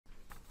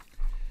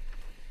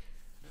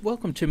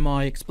Welcome to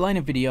my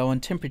explainer video on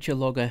temperature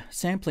logger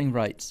sampling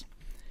rates.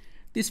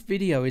 This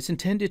video is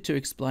intended to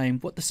explain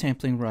what the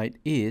sampling rate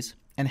is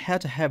and how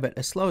to have it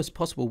as slow as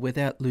possible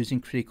without losing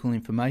critical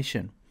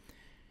information.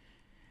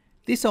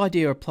 This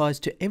idea applies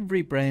to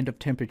every brand of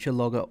temperature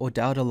logger or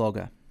data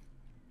logger.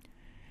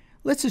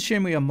 Let's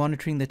assume we are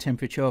monitoring the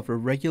temperature of a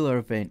regular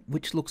event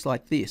which looks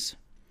like this.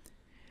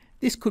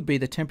 This could be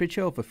the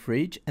temperature of a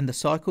fridge and the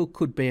cycle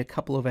could be a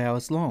couple of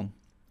hours long,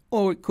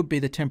 or it could be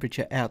the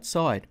temperature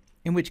outside,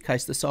 in which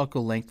case the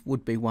cycle length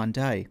would be 1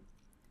 day.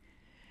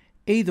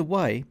 Either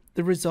way,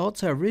 the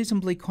results are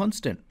reasonably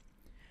constant.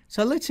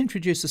 So let's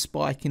introduce a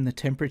spike in the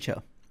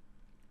temperature.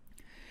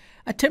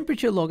 A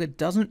temperature logger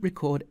doesn't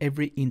record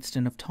every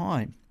instant of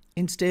time.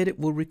 Instead, it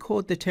will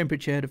record the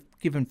temperature at a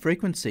given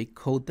frequency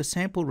called the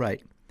sample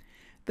rate.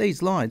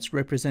 These lines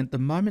represent the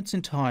moments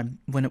in time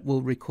when it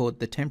will record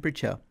the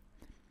temperature.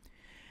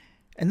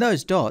 And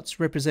those dots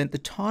represent the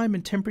time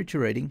and temperature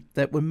reading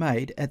that were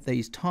made at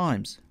these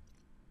times.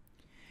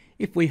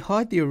 If we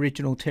hide the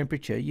original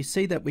temperature, you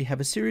see that we have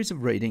a series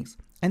of readings,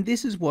 and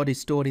this is what is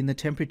stored in the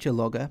temperature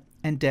logger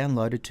and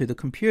downloaded to the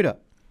computer.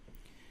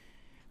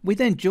 We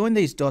then join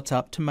these dots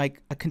up to make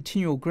a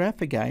continual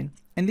graph again,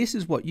 and this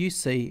is what you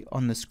see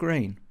on the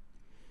screen.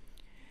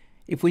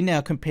 If we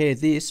now compare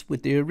this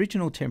with the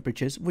original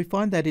temperatures, we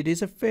find that it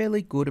is a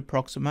fairly good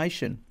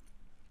approximation.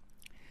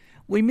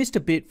 We missed a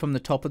bit from the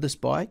top of the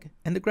spike,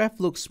 and the graph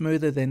looks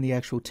smoother than the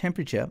actual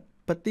temperature,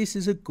 but this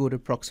is a good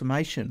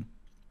approximation.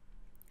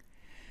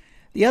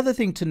 The other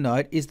thing to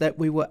note is that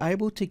we were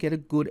able to get a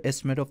good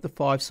estimate of the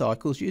 5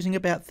 cycles using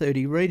about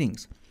 30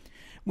 readings.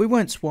 We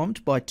weren't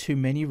swamped by too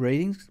many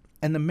readings,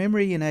 and the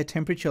memory in our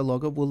temperature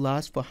logger will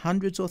last for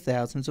hundreds or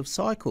thousands of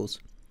cycles.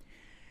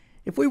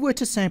 If we were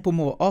to sample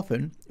more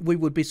often, we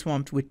would be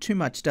swamped with too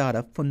much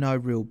data for no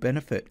real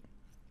benefit.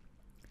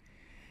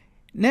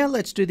 Now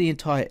let's do the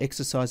entire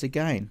exercise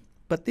again,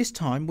 but this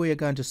time we are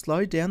going to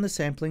slow down the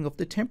sampling of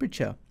the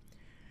temperature.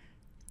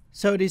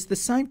 So it is the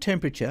same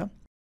temperature,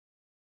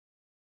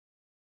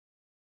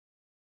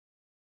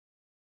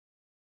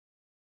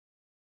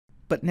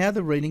 but now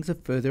the readings are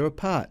further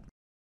apart.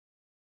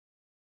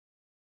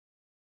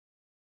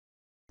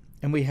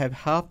 And we have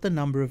half the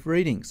number of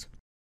readings.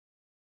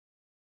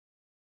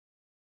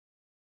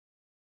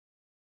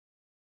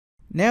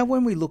 Now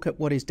when we look at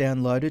what is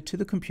downloaded to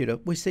the computer,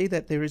 we see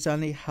that there is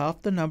only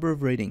half the number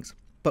of readings,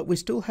 but we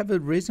still have a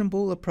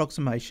reasonable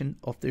approximation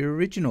of the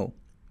original.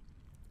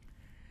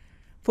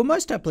 For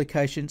most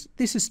applications,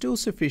 this is still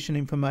sufficient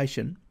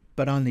information,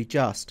 but only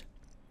just.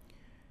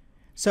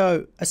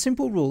 So a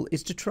simple rule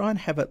is to try and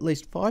have at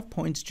least 5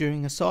 points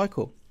during a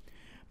cycle,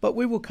 but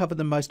we will cover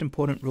the most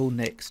important rule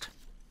next.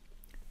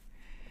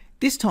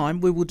 This time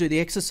we will do the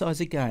exercise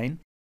again,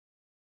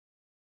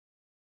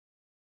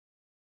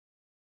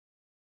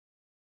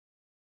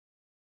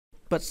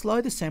 but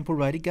slow the sample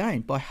rate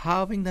again by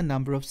halving the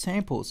number of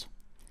samples.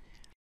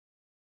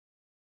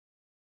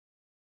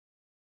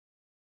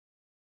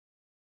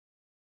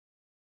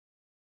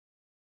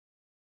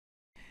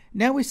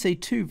 Now we see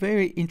 2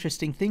 very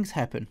interesting things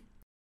happen.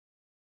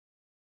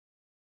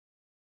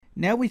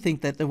 Now we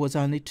think that there was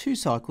only 2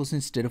 cycles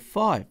instead of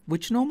 5,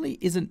 which normally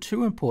isn't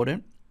too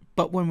important,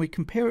 but when we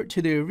compare it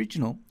to the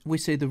original, we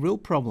see the real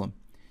problem.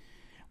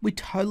 We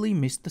totally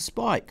missed the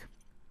spike.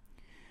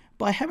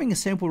 By having a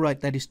sample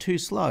rate that is too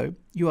slow,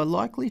 you are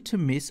likely to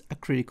miss a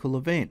critical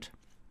event.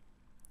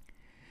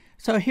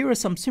 So here are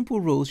some simple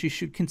rules you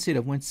should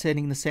consider when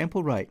setting the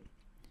sample rate.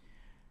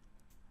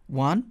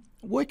 1.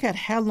 Work out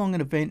how long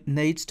an event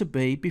needs to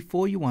be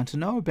before you want to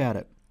know about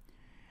it.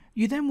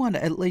 You then want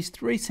at least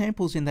 3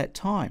 samples in that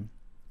time.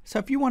 So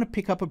if you want to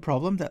pick up a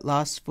problem that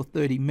lasts for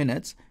 30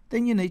 minutes,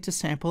 then you need to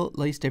sample at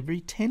least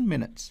every 10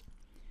 minutes.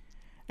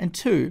 And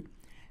 2,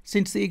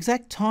 since the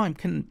exact time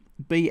can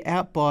be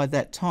out by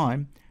that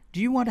time, do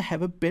you want to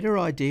have a better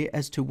idea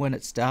as to when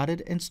it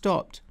started and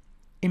stopped?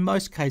 In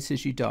most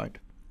cases you don't.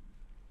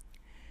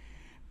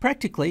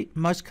 Practically,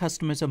 most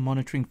customers are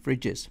monitoring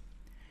fridges.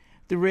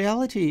 The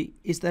reality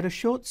is that a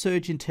short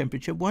surge in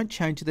temperature won't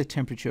change the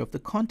temperature of the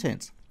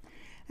contents.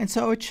 And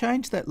so a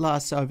change that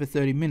lasts over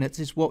 30 minutes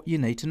is what you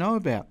need to know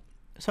about.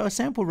 So a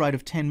sample rate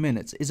of 10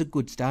 minutes is a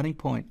good starting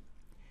point.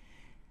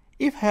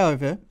 If,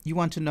 however, you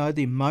want to know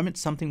the moment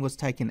something was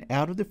taken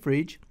out of the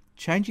fridge,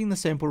 changing the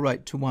sample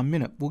rate to 1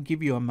 minute will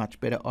give you a much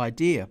better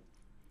idea.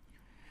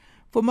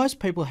 For most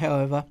people,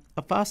 however,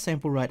 a fast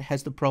sample rate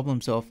has the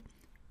problems of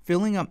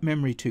filling up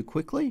memory too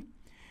quickly,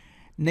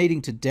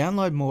 needing to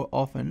download more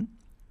often,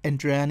 and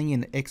drowning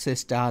in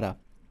excess data.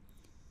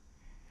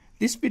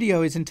 This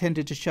video is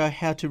intended to show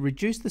how to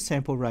reduce the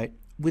sample rate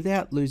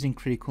without losing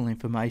critical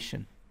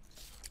information.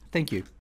 Thank you.